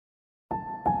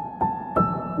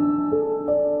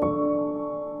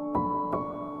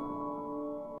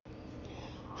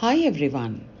Hi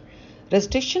everyone.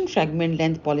 Restriction fragment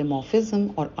length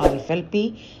polymorphism or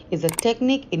RFLP is a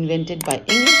technique invented by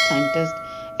English scientist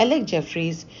Alec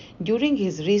Jeffreys during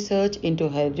his research into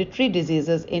hereditary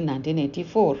diseases in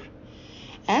 1984.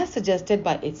 As suggested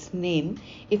by its name,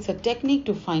 it's a technique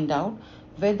to find out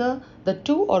whether the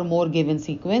two or more given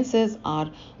sequences are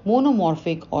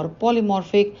monomorphic or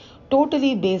polymorphic,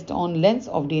 totally based on lengths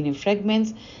of DNA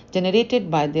fragments generated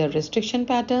by their restriction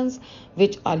patterns,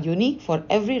 which are unique for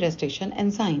every restriction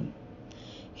enzyme.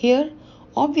 Here,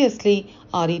 obviously,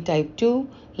 RE type 2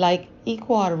 like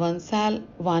EcoR1,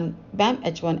 SAL1,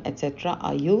 BAMH1, etc.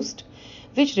 are used,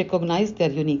 which recognize their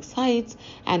unique sites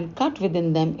and cut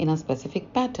within them in a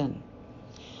specific pattern.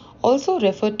 Also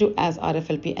referred to as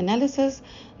RFLP analysis,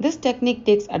 this technique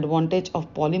takes advantage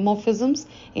of polymorphisms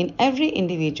in every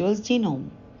individual's genome.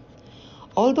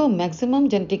 Although maximum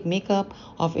genetic makeup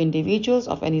of individuals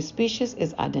of any species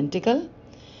is identical,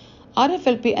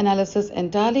 RFLP analysis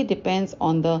entirely depends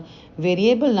on the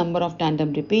variable number of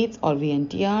tandem repeats or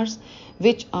VNTRs,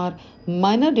 which are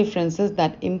minor differences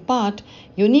that impart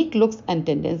unique looks and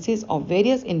tendencies of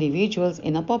various individuals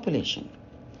in a population.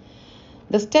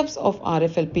 The steps of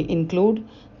RFLP include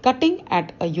cutting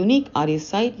at a unique RE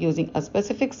site using a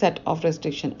specific set of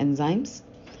restriction enzymes,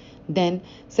 then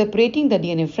separating the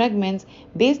DNA fragments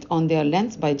based on their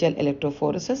lengths by gel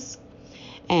electrophoresis,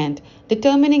 and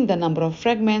determining the number of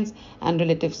fragments and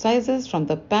relative sizes from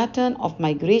the pattern of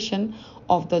migration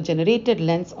of the generated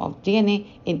lengths of DNA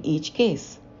in each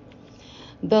case.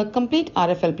 The complete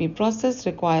RFLP process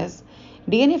requires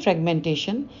DNA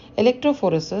fragmentation,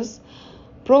 electrophoresis,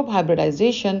 probe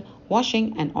hybridization,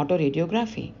 washing, and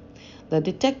autoradiography. The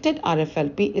detected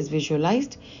RFLP is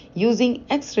visualized using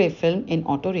X-ray film in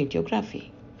autoradiography.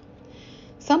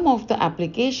 Some of the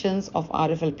applications of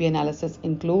RFLP analysis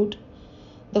include: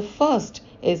 the first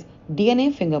is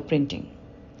DNA fingerprinting.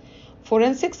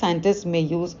 Forensic scientists may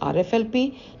use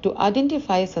RFLP to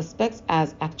identify suspects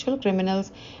as actual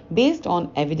criminals based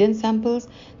on evidence samples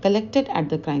collected at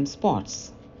the crime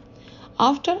spots.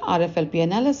 After RFLP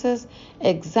analysis,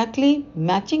 exactly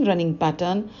matching running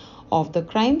pattern of the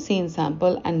crime scene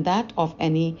sample and that of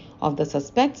any of the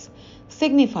suspects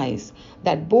signifies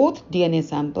that both DNA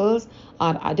samples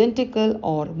are identical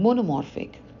or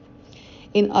monomorphic.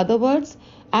 In other words,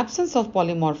 absence of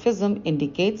polymorphism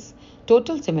indicates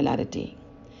total similarity.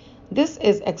 This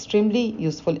is extremely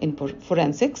useful in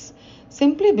forensics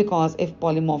simply because if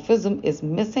polymorphism is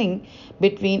missing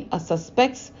between a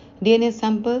suspect's DNA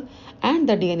sample and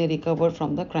the DNA recovered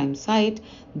from the crime site,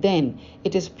 then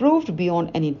it is proved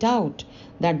beyond any doubt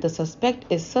that the suspect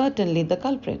is certainly the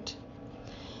culprit.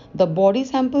 The body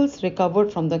samples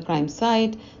recovered from the crime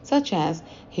site, such as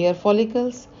hair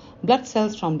follicles, blood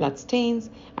cells from blood stains,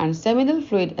 and seminal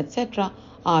fluid, etc.,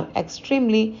 are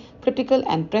extremely critical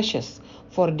and precious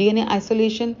for DNA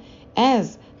isolation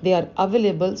as they are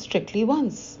available strictly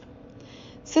once.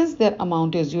 Since their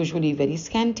amount is usually very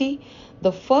scanty,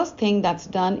 the first thing that's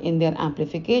done in their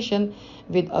amplification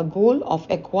with a goal of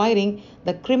acquiring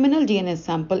the criminal DNA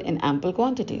sample in ample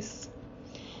quantities.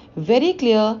 Very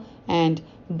clear and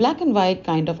black and white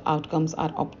kind of outcomes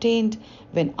are obtained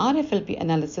when RFLP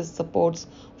analysis supports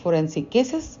forensic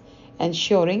cases,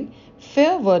 ensuring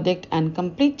fair verdict and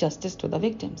complete justice to the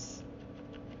victims.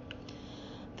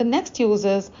 The next use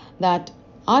is that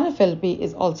RFLP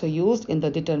is also used in the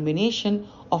determination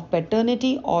of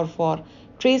paternity or for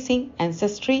tracing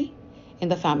ancestry in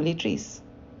the family trees.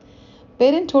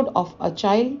 Parenthood of a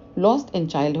child lost in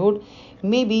childhood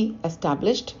may be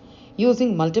established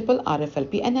using multiple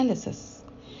RFLP analysis.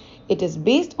 It is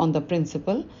based on the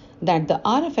principle that the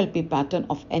RFLP pattern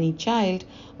of any child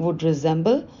would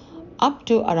resemble up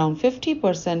to around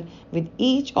 50% with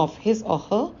each of his or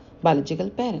her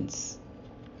biological parents.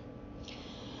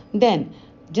 Then,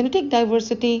 genetic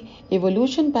diversity,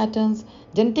 evolution patterns,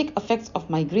 genetic effects of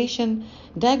migration,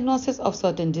 diagnosis of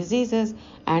certain diseases,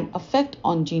 and effect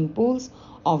on gene pools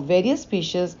of various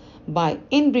species by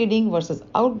inbreeding versus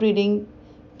outbreeding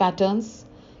patterns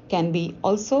can be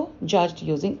also judged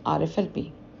using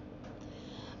RFLP.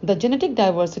 The genetic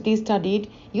diversity studied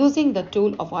using the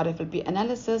tool of RFLP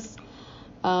analysis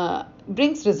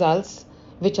brings results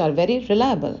which are very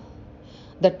reliable.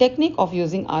 The technique of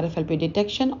using RFLP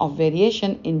detection of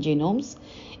variation in genomes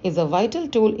is a vital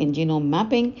tool in genome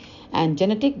mapping and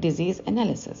genetic disease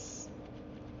analysis.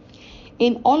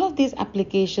 In all of these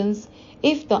applications,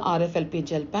 if the RFLP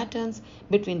gel patterns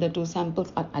between the two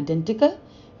samples are identical,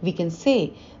 we can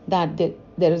say that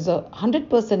there is a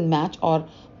 100% match or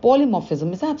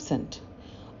polymorphism is absent.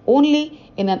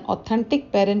 Only in an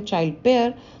authentic parent-child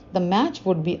pair the match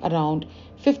would be around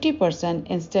 50%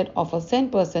 instead of a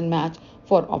 10% match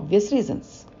for obvious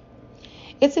reasons.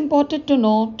 It's important to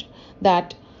note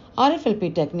that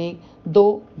RFLP technique,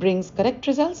 though brings correct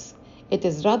results, it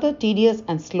is rather tedious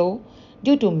and slow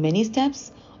due to many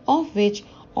steps, of which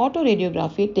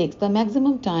autoradiography takes the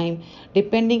maximum time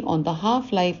depending on the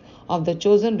half-life of the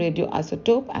chosen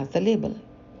radioisotope as the label.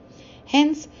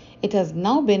 Hence, it has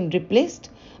now been replaced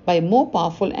by more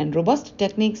powerful and robust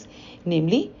techniques,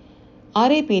 namely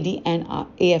RAPD and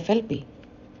AFLP.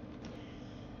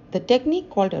 The technique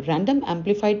called random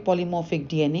amplified polymorphic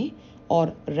DNA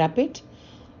or RAPID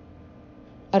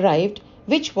arrived,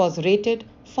 which was rated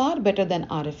far better than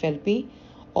RFLP,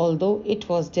 although it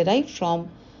was derived from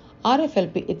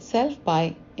RFLP itself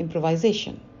by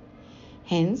improvisation.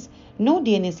 Hence, no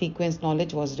DNA sequence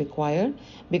knowledge was required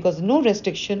because no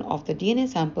restriction of the DNA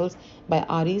samples by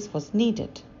REs was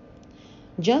needed.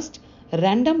 Just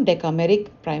random decameric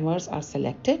primers are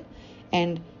selected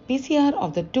and PCR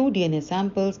of the two DNA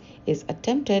samples is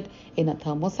attempted in a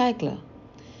thermocycler.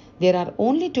 There are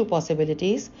only two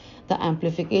possibilities: the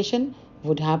amplification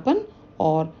would happen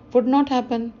or would not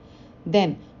happen.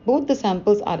 Then both the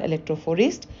samples are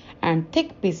electrophoresed and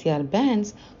thick PCR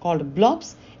bands called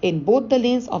blobs in both the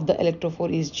lanes of the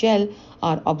electrophoresed gel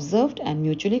are observed and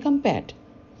mutually compared.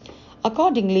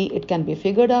 Accordingly, it can be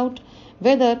figured out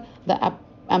whether the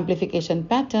amplification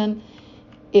pattern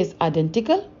is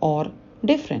identical or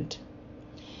different.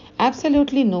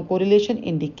 Absolutely no correlation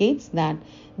indicates that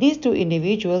these two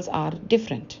individuals are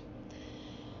different.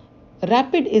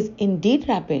 Rapid is indeed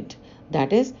rapid,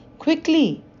 that is,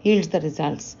 quickly yields the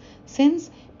results, since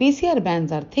PCR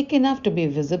bands are thick enough to be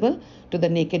visible to the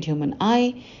naked human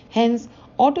eye. Hence,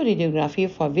 autoradiography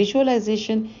for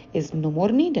visualization is no more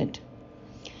needed.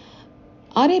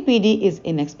 RAPD is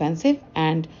inexpensive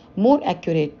and more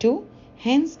accurate too,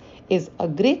 hence is a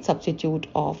great substitute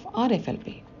of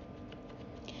RFLP.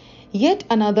 Yet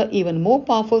another even more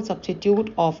powerful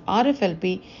substitute of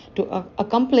RFLP to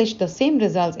accomplish the same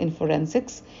results in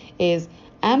forensics is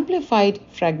amplified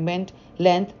fragment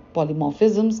length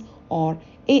polymorphisms or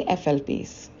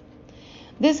AFLPs.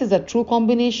 This is a true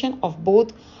combination of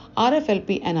both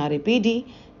RFLP and RAPD,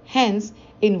 hence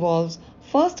involves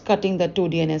first cutting the two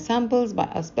DNA samples by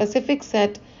a specific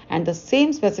set and the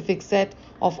same specific set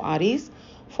of REs,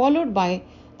 followed by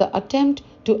the attempt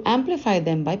to amplify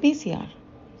them by PCR.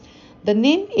 The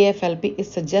name AFLP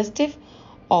is suggestive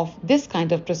of this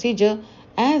kind of procedure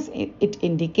as it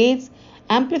indicates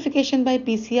amplification by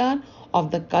PCR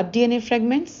of the cut DNA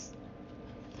fragments.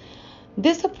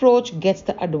 This approach gets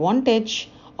the advantage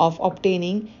of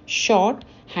obtaining short,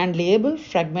 handleable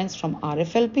fragments from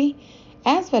RFLP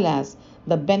as well as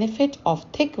the benefit of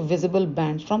thick visible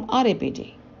bands from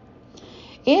RAPD.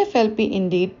 AFLP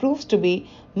indeed proves to be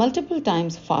multiple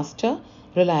times faster,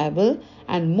 reliable,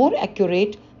 and more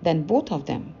accurate than both of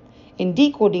them in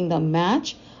decoding the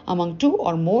match among two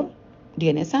or more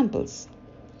DNA samples.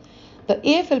 The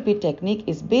AFLP technique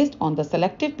is based on the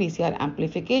selective PCR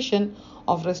amplification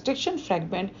of restriction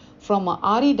fragment from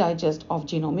a RE digest of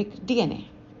genomic DNA.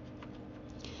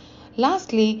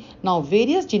 Lastly, now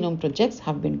various genome projects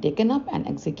have been taken up and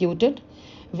executed,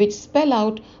 which spell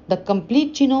out the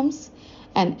complete genomes,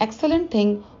 an excellent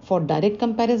thing for direct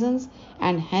comparisons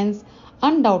and hence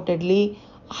undoubtedly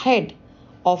ahead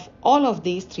of all of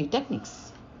these three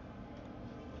techniques.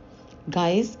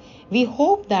 Guys, we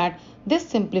hope that this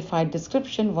simplified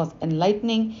description was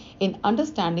enlightening in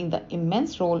understanding the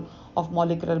immense role of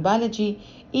molecular biology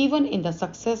even in the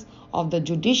success of the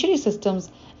judiciary systems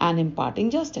and imparting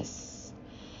justice.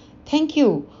 Thank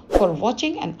you for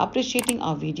watching and appreciating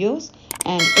our videos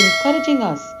and encouraging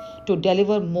us to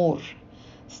deliver more.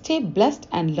 Stay blessed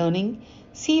and learning.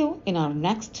 See you in our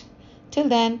next. Till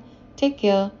then, take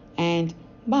care and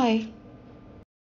bye.